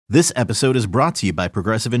This episode is brought to you by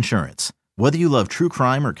Progressive Insurance. Whether you love true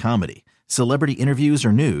crime or comedy, celebrity interviews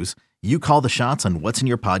or news, you call the shots on what's in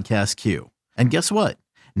your podcast queue. And guess what?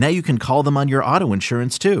 Now you can call them on your auto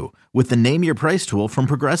insurance too with the Name Your Price tool from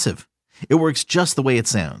Progressive. It works just the way it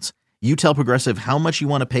sounds. You tell Progressive how much you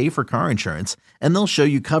want to pay for car insurance, and they'll show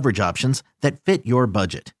you coverage options that fit your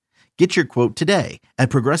budget. Get your quote today at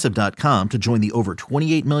Progressive.com to join the over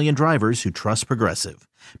 28 million drivers who trust Progressive.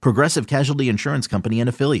 Progressive Casualty Insurance Company and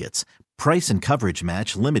Affiliates. Price and coverage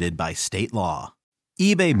match limited by state law.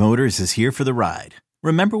 eBay Motors is here for the ride.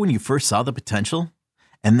 Remember when you first saw the potential?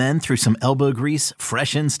 And then through some elbow grease,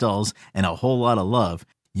 fresh installs, and a whole lot of love,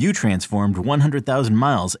 you transformed 100,000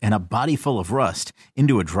 miles and a body full of rust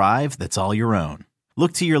into a drive that's all your own.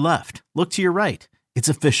 Look to your left. Look to your right. It's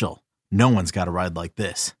official. No one's got a ride like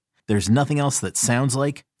this. There's nothing else that sounds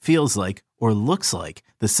like, feels like, or looks like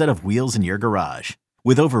the set of wheels in your garage.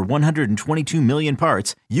 With over 122 million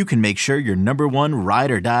parts, you can make sure your number one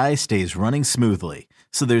ride or die stays running smoothly.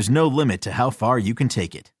 So there's no limit to how far you can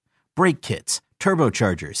take it. Brake kits,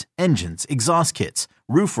 turbochargers, engines, exhaust kits,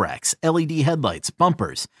 roof racks, LED headlights,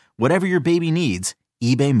 bumpers, whatever your baby needs,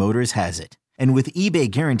 eBay Motors has it. And with eBay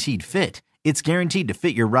Guaranteed Fit, it's guaranteed to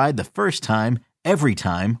fit your ride the first time, every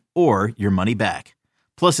time, or your money back.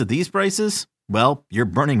 Plus, at these prices, well, you're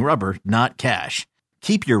burning rubber, not cash.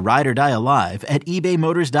 Keep your ride or die alive at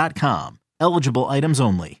ebaymotors.com. Eligible items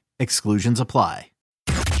only. Exclusions apply.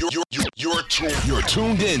 You're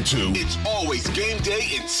tuned into It's Always Game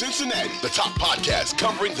Day in Cincinnati, the top podcast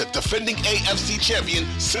covering the defending AFC champion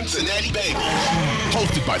Cincinnati Bengals.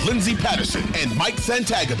 Hosted by Lindsey Patterson and Mike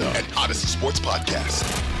Santagata at Odyssey Sports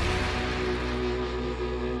Podcast.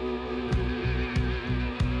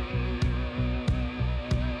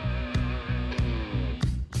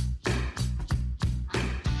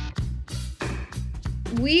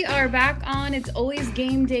 We are back on It's Always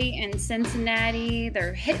Game Day in Cincinnati.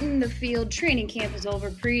 They're hitting the field. Training camp is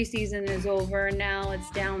over. Preseason is over. Now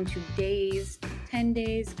it's down to days. 10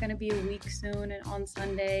 days. It's going to be a week soon and on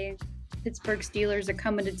Sunday. Pittsburgh Steelers are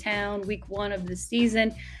coming to town. Week 1 of the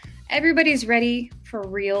season. Everybody's ready for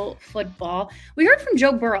real football. We heard from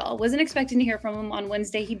Joe Burrow. Wasn't expecting to hear from him on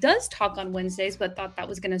Wednesday. He does talk on Wednesdays, but thought that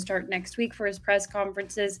was going to start next week for his press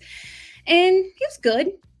conferences. And he was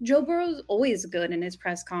good. Joe Burrow's always good in his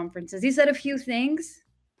press conferences. He said a few things,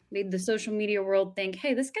 made the social media world think,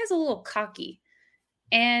 hey, this guy's a little cocky.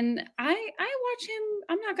 And I watch him,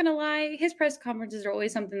 I'm not going to lie, his press conferences are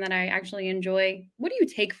always something that I actually enjoy. What do you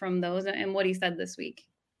take from those and what he said this week?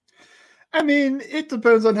 I mean, it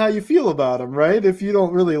depends on how you feel about him, right? If you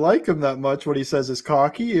don't really like him that much, what he says is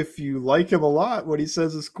cocky. If you like him a lot, what he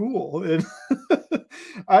says is cool. And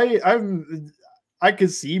I can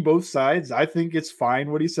see both sides. I think it's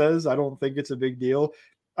fine what he says. I don't think it's a big deal.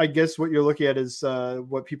 I guess what you're looking at is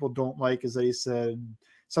what people don't like is that he said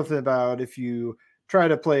something about if you try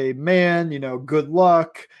to play man, good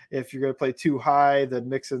luck. If you're going to play too high, then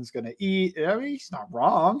Mixon's going to eat. I mean, he's not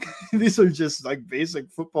wrong. These are just like basic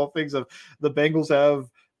football things of the Bengals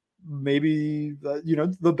have maybe,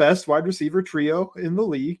 the best wide receiver trio in the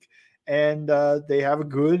league. And they have a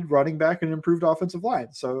good running back and improved offensive line.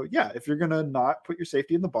 So, yeah, if you're going to not put your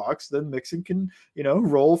safety in the box, then Mixon can,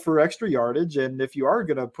 roll for extra yardage. And if you are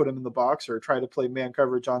going to put him in the box or try to play man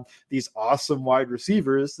coverage on these awesome wide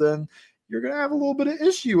receivers, then you're going to have a little bit of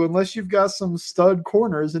issue unless you've got some stud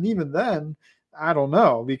corners. And even then, I don't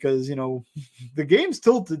know, because, the game's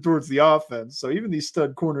tilted towards the offense. So even these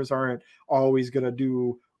stud corners aren't always going to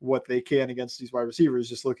do what they can against these wide receivers.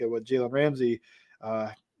 Just look at what Jalen Ramsey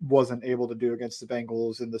wasn't able to do against the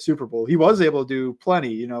Bengals in the Super Bowl. He was able to do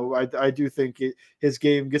plenty. I do think his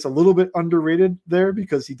game gets a little bit underrated there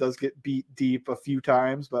because he does get beat deep a few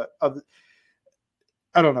times, but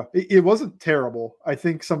I don't know. It wasn't terrible. I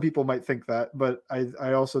think some people might think that, but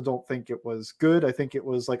I also don't think it was good. I think it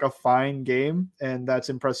was like a fine game, and that's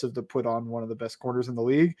impressive to put on one of the best corners in the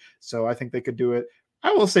league. So I think they could do it.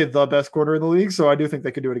 I will say the best corner in the league, so I do think they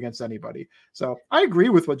could do it against anybody. So I agree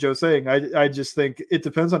with what Joe's saying. I just think it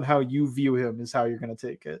depends on how you view him is how you're going to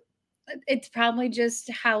take it. It's probably just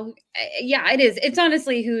how, it is. It's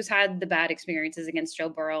honestly who's had the bad experiences against Joe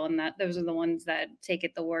Burrow, and that those are the ones that take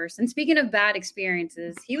it the worst. And speaking of bad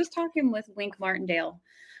experiences, he was talking with Wink Martindale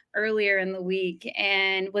earlier in the week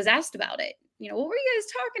and was asked about it. What were you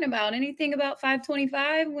guys talking about? Anything about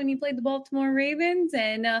 525 when you played the Baltimore Ravens?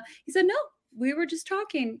 And he said, no. We were just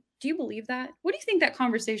talking. Do you believe that? What do you think that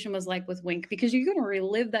conversation was like with Wink? Because you're going to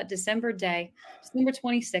relive that December day, December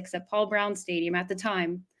 26th at Paul Brown Stadium at the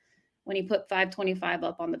time when he put 525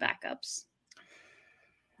 up on the backups.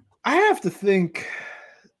 I have to think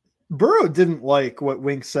Burrow didn't like what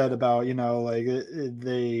Wink said about, like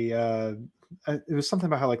it was something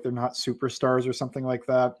about how like they're not superstars or something like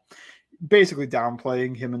that, basically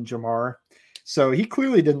downplaying him and Jamar. So he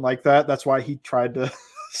clearly didn't like that. That's why he tried to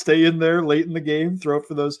stay in there late in the game, throw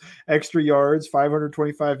for those extra yards,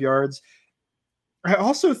 525 yards. I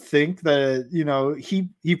also think that,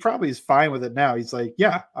 he probably is fine with it now. He's like,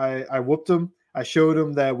 yeah, I whooped him. I showed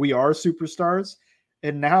him that we are superstars.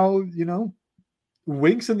 And now,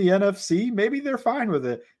 Wink's in the NFC. Maybe they're fine with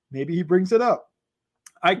it. Maybe he brings it up.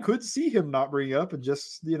 I could see him not bring it up and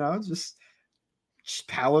just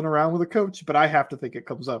palling around with a coach, but I have to think it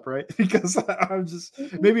comes up, right? Because I'm just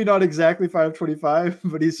maybe not exactly 525,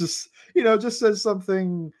 but he's just, just says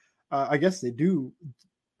something. I guess they do.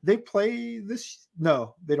 They play this?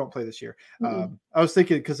 No, they don't play this year. Mm-hmm. I was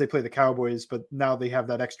thinking because they play the Cowboys, but now they have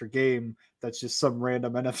that extra game that's just some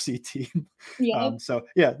random NFC team. Yeah. So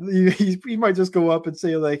yeah, he might just go up and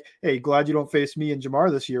say like, "Hey, glad you don't face me and Jamar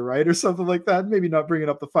this year, right?" Or something like that. Maybe not bringing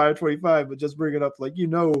up the 525, but just bring it up like,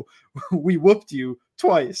 we whooped you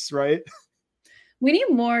twice, right? We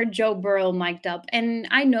need more Joe Burrow mic'd up. And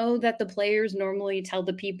I know that the players normally tell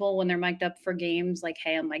the people when they're mic'd up for games, like,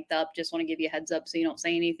 hey, I'm mic'd up. Just want to give you a heads up so you don't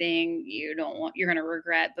say anything you're going to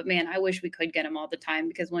regret. But man, I wish we could get him all the time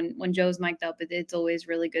because when Joe's mic'd up, it's always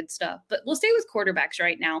really good stuff. But we'll stay with quarterbacks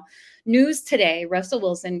right now. News today, Russell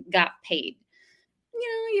Wilson got paid.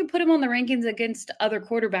 You put him on the rankings against other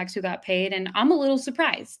quarterbacks who got paid, and I'm a little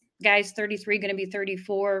surprised. Guy's 33, going to be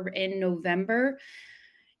 34 in November.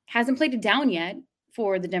 Hasn't played it down yet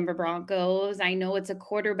for the Denver Broncos. I know it's a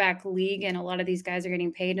quarterback league and a lot of these guys are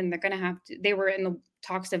getting paid and they're going to have to, they were in the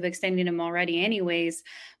talks of extending him already anyways,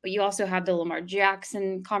 but you also have the Lamar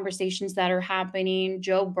Jackson conversations that are happening,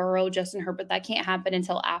 Joe Burrow, Justin Herbert, that can't happen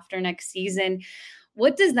until after next season.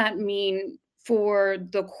 What does that mean for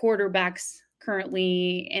the quarterbacks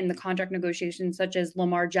currently in the contract negotiations, such as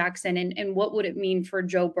Lamar Jackson, and what would it mean for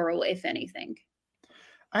Joe Burrow, if anything?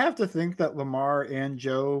 I have to think that Lamar and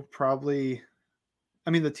Joe probably,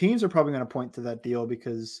 the teams are probably going to point to that deal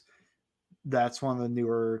because that's one of the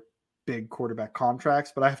newer big quarterback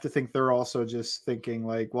contracts. But I have to think they're also just thinking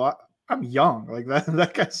like, well, I'm young. Like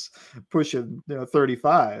that guy's pushing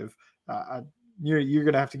 35. You're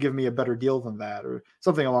going to have to give me a better deal than that or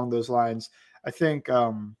something along those lines. I think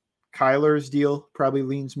Kyler's deal probably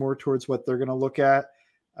leans more towards what they're going to look at.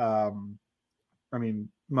 Mahomes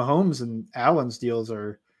and Allen's deals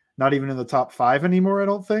are not even in the top 5 anymore, I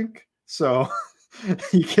don't think. So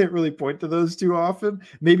you can't really point to those too often.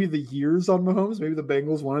 Maybe the years on Mahomes. Maybe the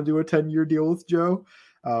Bengals want to do a 10-year deal with Joe.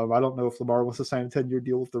 I don't know if Lamar wants to sign a 10-year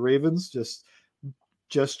deal with the Ravens. Just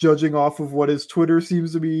judging off of what his Twitter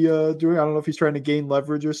seems to be doing. I don't know if he's trying to gain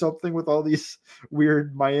leverage or something with all these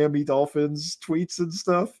weird Miami Dolphins tweets and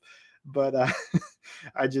stuff. But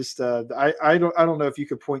I just I don't know if you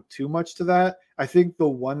could point too much to that. I think the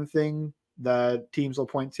one thing that teams will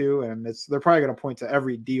point to, and they're probably going to point to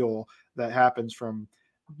every deal that happens from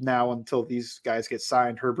now until these guys get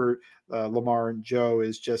signed, Herbert, Lamar, and Joe,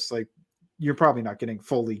 is just like, you're probably not getting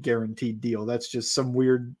fully guaranteed deal. That's just some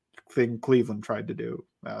weird thing Cleveland tried to do.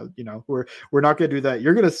 We're not going to do that.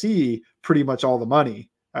 You're going to see pretty much all the money.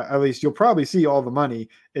 At least you'll probably see all the money.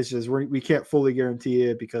 It's just we can't fully guarantee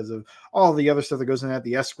it because of all the other stuff that goes in at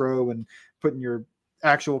the escrow and putting your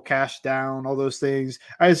actual cash down, all those things.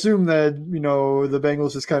 I assume that, the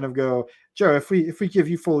Bengals just kind of go, Joe, if we give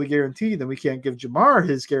you fully guaranteed, then we can't give Jamar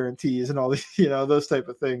his guarantees and all these, those type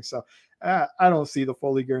of things. So I don't see the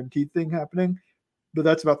fully guaranteed thing happening, but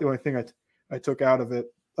that's about the only thing I took out of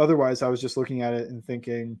it. Otherwise, I was just looking at it and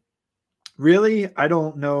thinking, really, I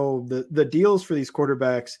don't know the deals for these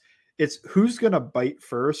quarterbacks. It's who's going to bite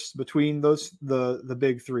first between those, the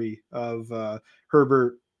big three of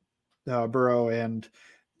Herbert, Burrow, and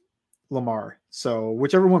Lamar. So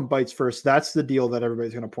whichever one bites first, that's the deal that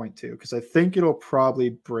everybody's going to point to, because I think it'll probably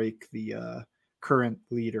break the current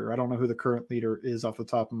leader. I don't know who the current leader is off the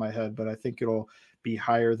top of my head, but I think it'll be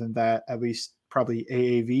higher than that, at least probably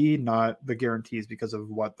AAV, not the guarantees because of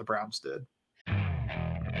what the Browns did.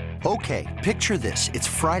 Okay, picture this. It's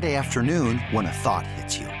Friday afternoon when a thought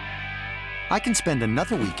hits you. I can spend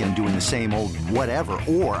another weekend doing the same old whatever,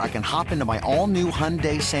 or I can hop into my all-new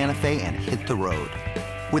Hyundai Santa Fe and hit the road.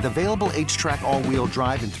 With available H-Track all-wheel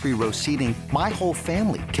drive and 3-row seating, my whole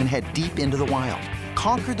family can head deep into the wild.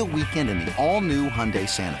 Conquer the weekend in the all-new Hyundai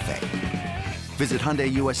Santa Fe. Visit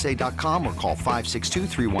HyundaiUSA.com or call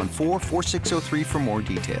 562-314-4603 for more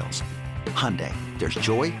details. Hyundai, there's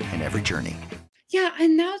joy in every journey. Yeah,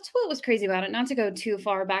 and that's what was crazy about it. Not to go too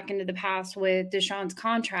far back into the past with Deshaun's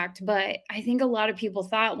contract, but I think a lot of people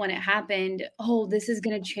thought when it happened, oh, this is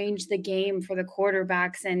going to change the game for the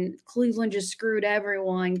quarterbacks, and Cleveland just screwed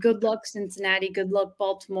everyone. Good luck, Cincinnati. Good luck,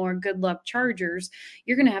 Baltimore. Good luck, Chargers.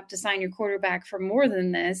 You're going to have to sign your quarterback for more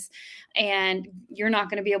than this, and you're not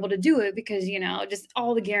going to be able to do it because, just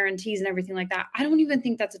all the guarantees and everything like that. I don't even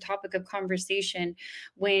think that's a topic of conversation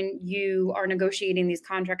when you are negotiating these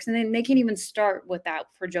contracts, and then they can't even start with that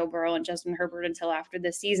for Joe Burrow and Justin Herbert until after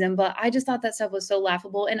this season. But I just thought that stuff was so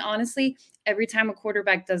laughable. And honestly, every time a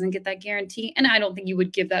quarterback doesn't get that guarantee, and I don't think you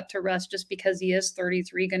would give that to Russ just because he is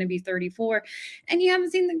 33, going to be 34, and you haven't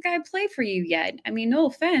seen the guy play for you yet. I mean, no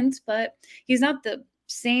offense, but he's not the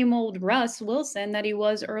same old Russ Wilson that he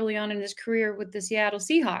was early on in his career with the Seattle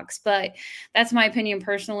Seahawks. But that's my opinion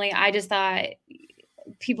personally. I just thought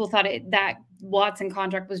people thought that Watson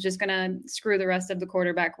contract was just going to screw the rest of the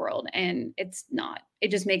quarterback world, and it's not.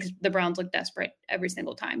 It just makes the Browns look desperate every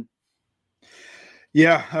single time.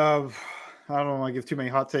 Yeah, I don't want to give too many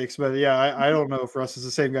hot takes, but yeah, I don't know if Russ is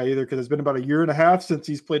the same guy either, because it's been about a year and a half since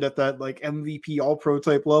he's played at that like MVP All-Pro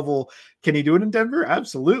type level. Can he do it in Denver?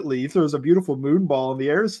 Absolutely. He throws a beautiful moon ball, and the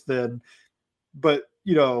air's thin, but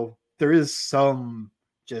there is some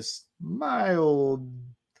just mild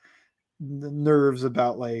nerves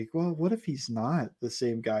about like, well, what if he's not the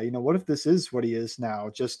same guy? What if this is what he is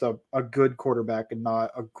now, just a good quarterback and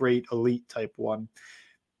not a great elite type one?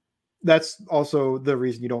 That's also the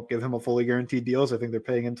reason you don't give him a fully guaranteed deal, is I think they're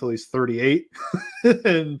paying until he's 38.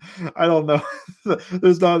 And I don't know.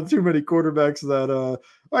 There's not too many quarterbacks that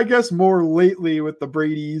I guess more lately with the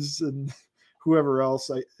Bradys and whoever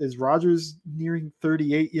else. Is Rodgers nearing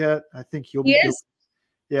 38 yet? I think he'll be good.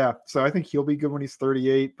 Yeah, so I think he'll be good when he's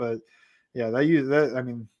 38, but yeah, I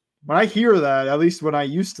mean, when I hear that, at least when I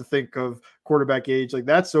used to think of quarterback age, like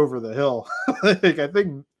that's over the hill. Like I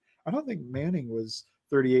don't think Manning was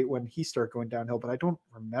 38 when he started going downhill, but I don't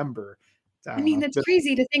remember. I mean, that's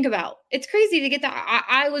crazy to think about. It's crazy to get that.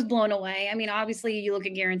 I was blown away. I mean, obviously you look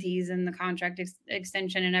at guarantees and the contract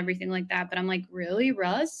extension and everything like that, but I'm like, really,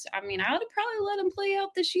 Russ? I mean, I would have probably let him play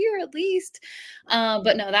out this year at least.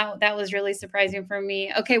 But no, that was really surprising for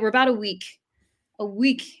me. Okay, we're about a week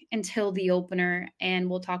until the opener, and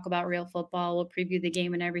we'll talk about real football. We'll preview the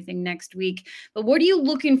game and everything next week. But what are you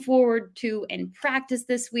looking forward to in practice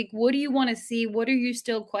this week? What do you want to see? What are you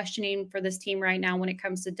still questioning for this team right now when it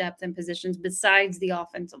comes to depth and positions besides the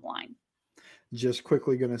offensive line? Just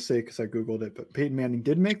quickly going to say, because I Googled it, but Peyton Manning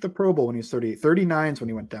did make the Pro Bowl when he was 38. 39s when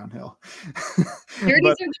he went downhill.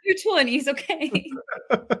 30s or 20s, okay.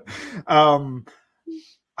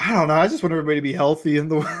 I don't know. I just want everybody to be healthy in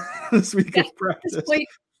this week of practice.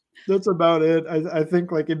 That's about it. I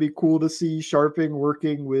think like it'd be cool to see Sharping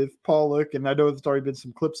working with Pollock, and I know there's already been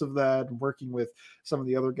some clips of that, and working with some of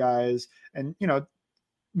the other guys. And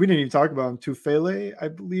we didn't even talk about him. Tufele, I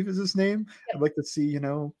believe is his name. Yep. I'd like to see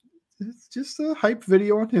it's just a hype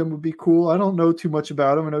video on him would be cool. I don't know too much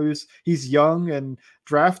about him. I know he's young, and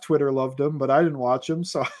draft Twitter loved him, but I didn't watch him,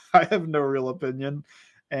 so I have no real opinion.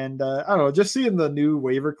 And I don't know, just seeing the new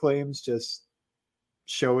waiver claims just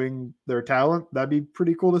showing their talent, that'd be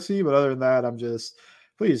pretty cool to see. But other than that, I'm just,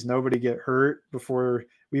 please, nobody get hurt before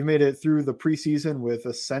we've made it through the preseason with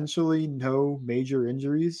essentially no major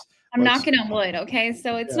injuries. I'm knocking on wood, okay?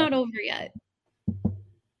 So it's not over yet.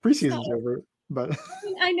 Preseason's over. But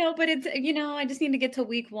I know, but it's, I just need to get to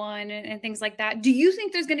week 1 and things like that. Do you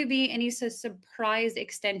think there's going to be any surprise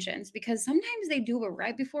extensions? Because sometimes they do it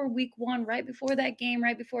right before week 1, right before that game,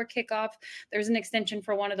 right before kickoff. There's an extension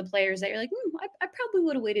for one of the players that you're like, I probably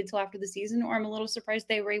would have waited till after the season, or I'm a little surprised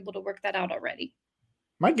they were able to work that out already.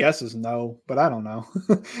 My guess is no, but I don't know.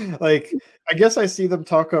 Like, I guess I see them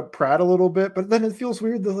talk up Pratt a little bit, but then it feels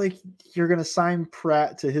weird that like you're going to sign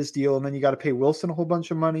Pratt to his deal, and then you got to pay Wilson a whole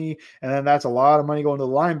bunch of money, and then that's a lot of money going to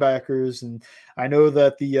the linebackers. And I know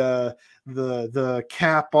that the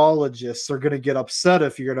capologists are going to get upset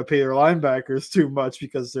if you're going to pay their linebackers too much,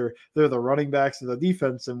 because they're the running backs of the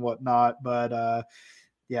defense and whatnot. But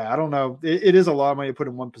yeah, I don't know. It is a lot of money to put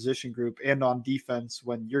in one position group and on defense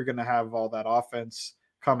when you're going to have all that offense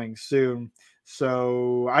coming soon.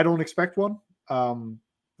 So I don't expect one.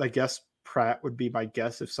 I guess Pratt would be my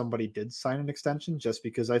guess if somebody did sign an extension, just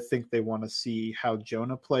because I think they want to see how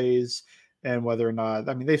Jonah plays and whether or not,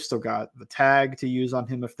 I mean, they've still got the tag to use on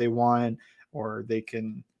him if they want, or they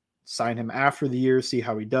can sign him after the year, see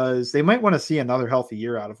how he does. They might want to see another healthy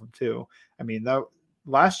year out of him too. I mean, that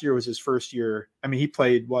last year was his first year. I mean, he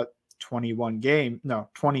played 20 games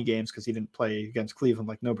because he didn't play against Cleveland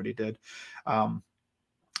like nobody did.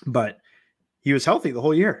 But he was healthy the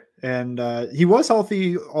whole year, and he was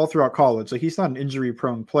healthy all throughout college. Like, he's not an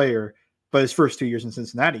injury-prone player, but his first 2 years in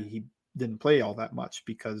Cincinnati, he didn't play all that much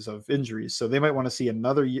because of injuries. So they might want to see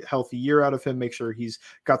another healthy year out of him, make sure he's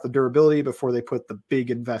got the durability before they put the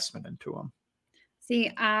big investment into him.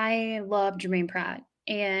 See, I love Jermaine Pratt.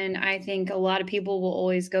 And I think a lot of people will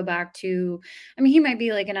always go back to, I mean, he might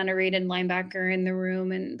be like an underrated linebacker in the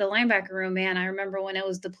room. And the linebacker room, man, I remember when it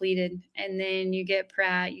was depleted. And then you get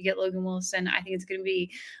Pratt, you get Logan Wilson. I think it's going to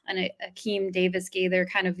be an Akeem Davis-Gaither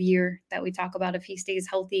kind of year that we talk about if he stays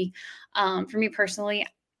healthy. For me personally,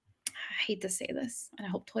 I hate to say this, and I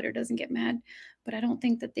hope Twitter doesn't get mad, but I don't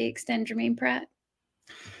think that they extend Jermaine Pratt.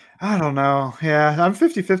 I don't know. Yeah, I'm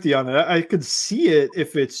 50-50 on it. I could see it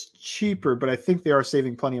if it's cheaper, but I think they are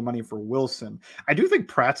saving plenty of money for Wilson. I do think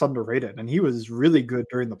Pratt's underrated, and he was really good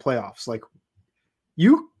during the playoffs. Like,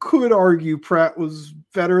 you could argue Pratt was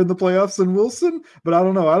better in the playoffs than Wilson, but I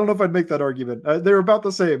don't know. I don't know if I'd make that argument. They're about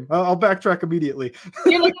the same. I'll backtrack immediately.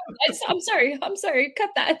 You're like, I'm sorry. Cut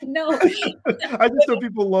that. No. I just know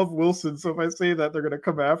people love Wilson, so if I say that, they're going to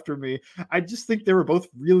come after me. I just think they were both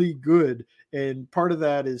really good, and part of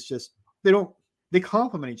that is just they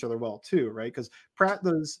complement each other well too, right? Because Pratt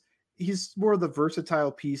he's more of the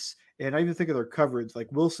versatile piece. And I even think of their coverage.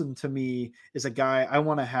 Like, Wilson to me is a guy I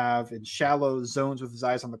want to have in shallow zones with his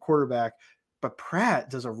eyes on the quarterback. But Pratt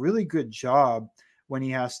does a really good job when he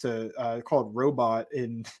has to call it robot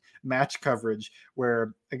in match coverage,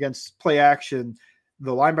 where against play action,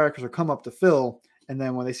 the linebackers will come up to fill. And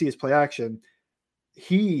then when they see his play action,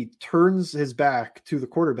 he turns his back to the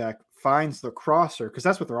quarterback, finds the crosser, because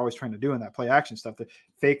that's what they're always trying to do in that play action stuff, to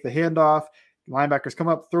fake the handoff. Linebackers come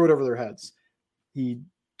up, throw it over their heads. He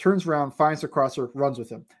turns around, finds the crosser, runs with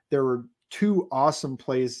him. There were three awesome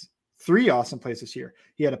plays this year.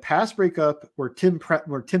 He had a pass breakup where Tim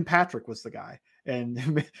Patrick was the guy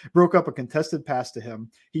and broke up a contested pass to him.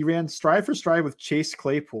 He ran stride for stride with Chase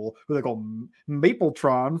Claypool, who they call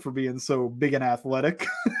Mapletron for being so big and athletic.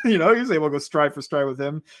 He was able to go stride for stride with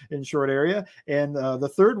him in short area. And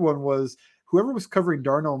the third one was whoever was covering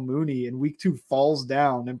Darnell Mooney in week 2 falls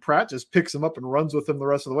down, and Pratt just picks him up and runs with him the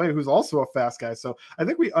rest of the way, who's also a fast guy. So I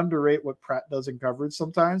think we underrate what Pratt does in coverage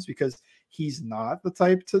sometimes, because he's not the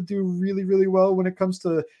type to do really, really well when it comes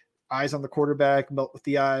to eyes on the quarterback, melt with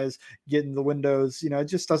the eyes, get in the windows. It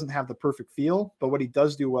just doesn't have the perfect feel. But what he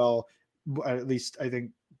does do well, at least I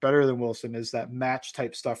think better than Wilson, is that match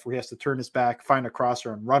type stuff where he has to turn his back, find a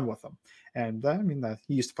crosser, and run with them. And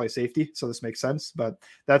he used to play safety, so this makes sense. But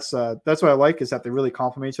that's what I like, is that they really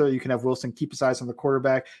complement each other. You can have Wilson keep his eyes on the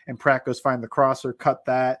quarterback, and Pratt goes find the crosser, cut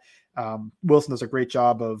that. Wilson does a great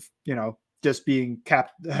job of just being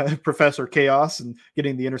Professor Chaos and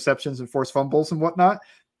getting the interceptions and forced fumbles and whatnot.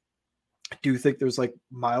 I do think there's like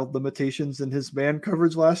mild limitations in his man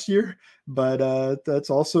coverage last year, but that's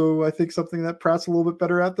also, I think, something that Pratt's a little bit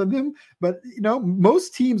better at than him. But,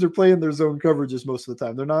 most teams are playing their zone coverages most of the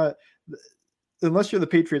time. They're not, unless you're the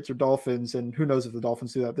Patriots or Dolphins, and who knows if the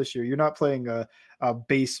Dolphins do that this year, you're not playing a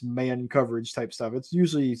base man coverage type stuff. It's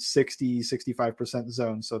usually 60-65%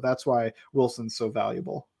 zone. So that's why Wilson's so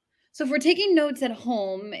valuable. So if we're taking notes at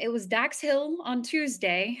home, it was Dax Hill on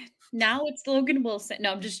Tuesday. Now it's Logan Wilson.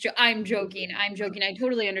 No, I'm joking. I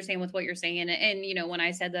totally understand with what you're saying. And when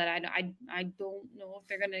I said that, I don't know if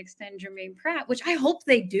they're going to extend Jermaine Pratt, which I hope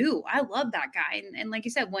they do. I love that guy. And like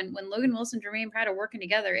you said, when Logan Wilson and Jermaine Pratt are working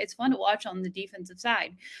together, it's fun to watch on the defensive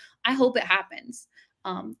side. I hope it happens.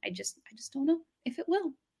 I just don't know if it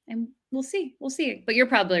will. And we'll see. But you're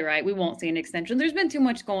probably right. We won't see an extension. There's been too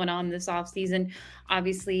much going on this offseason.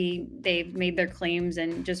 Obviously, they've made their claims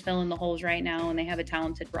and just fill in the holes right now, and they have a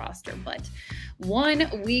talented roster. But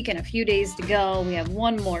 1 week and a few days to go. We have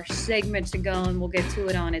one more segment to go, and we'll get to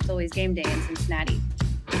it on It's Always Game Day in Cincinnati.